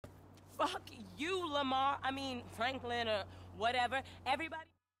Fuck you, Lamar. I mean, Franklin or whatever. Everybody...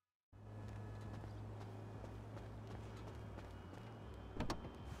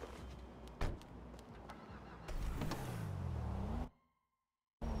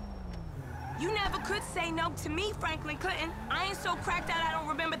 You never could say no to me, Franklin Clinton. I ain't so cracked out I don't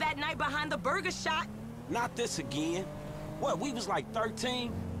remember that night behind the burger shop. Not this again. What, we was like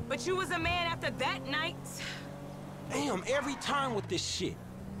 13? But you was a man after that night. Damn, every time with this shit.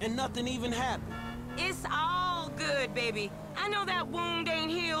 And nothing even happened. It's all good, baby. I know that wound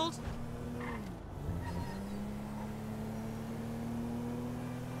ain't healed.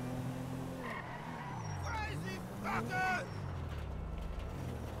 Crazy fucker!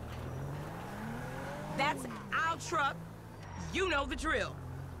 That's our truck. You know the drill.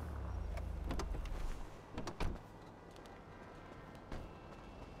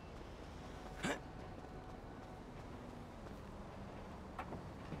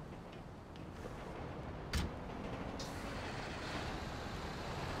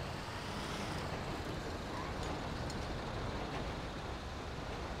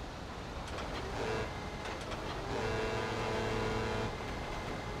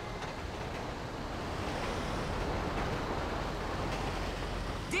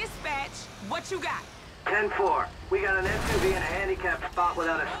 Dispatch, what you got? 10-4. We got an SUV in a handicapped spot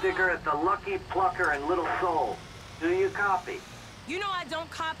without a sticker at the Lucky Plucker in Little Seoul. Do you copy? You know I don't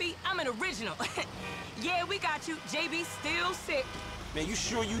copy. I'm an original. Yeah, we got you. JB still sick. Man, you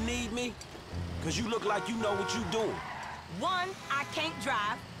sure you need me? Cause you look like you know what you doing. One, I can't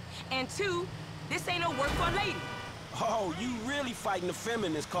drive. And two, this ain't no work for a lady. Oh, you really fighting the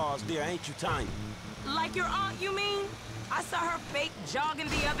feminist cause there, ain't you, Tiny? Like your aunt, you mean? I saw her fake jogging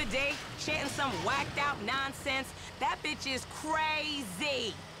the other day, chanting some whacked-out nonsense. That bitch is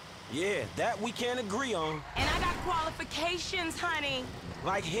crazy. Yeah, that we can't agree on. And I got qualifications, honey.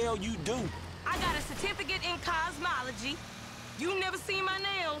 Like hell you do. I got a certificate in cosmology. You never seen my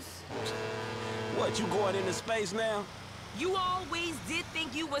nails. What, you going into space now? You always did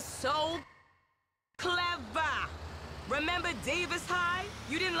think you were so clever. Remember Davis High?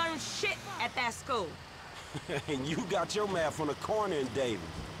 You didn't learn shit at that school. And you got your math on the corner in Davis.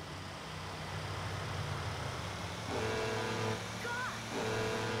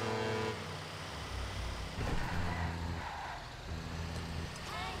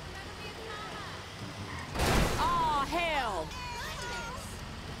 Oh, hell.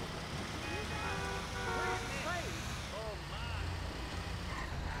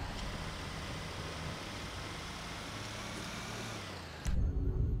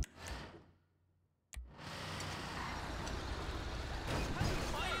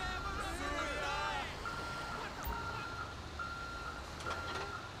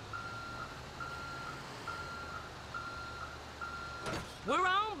 We're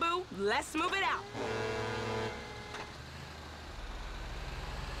on, boo. Let's move it out.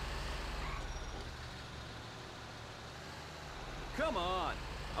 Come on.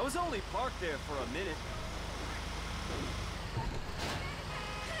 I was only parked there for a minute.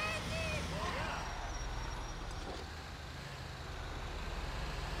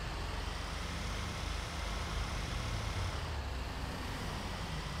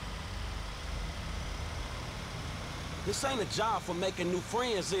 This ain't a job for making new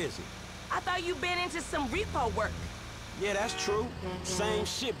friends, is it? I thought you'd been into some repo work. Yeah, that's true. Same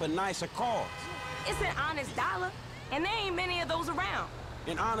shit, but nicer cars. It's an honest dollar, and there ain't many of those around.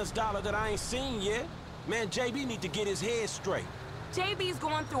 An honest dollar that I ain't seen yet. Man, JB need to get his head straight. JB's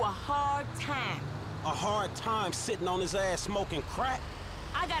going through a hard time. A hard time sitting on his ass smoking crack?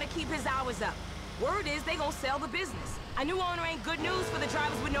 I gotta keep his hours up. Word is they gonna sell the business. A new owner ain't good news for the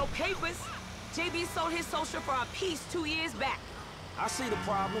drivers with no papers. JB sold his social for a piece 2 years back. I see the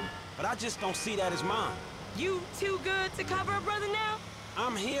problem, but I just don't see that as mine. You too good to cover a brother now?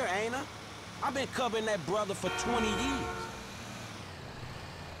 I'm here, ain't I? I've been covering that brother for 20 years.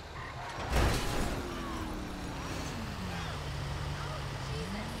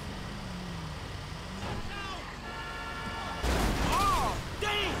 Oh,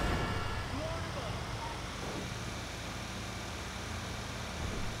 damn!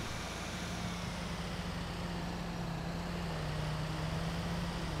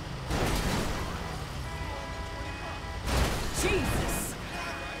 Jesus!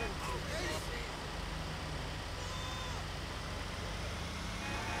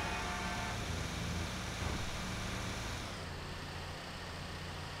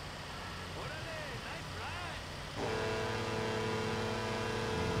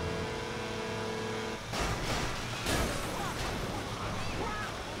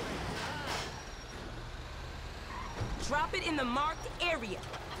 Drop it in the marked area.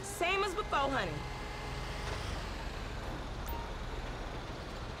 Same as before, honey.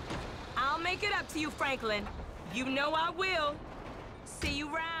 I'll make it up to you, Franklin. You know I will. See you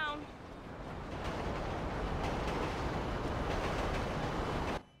round.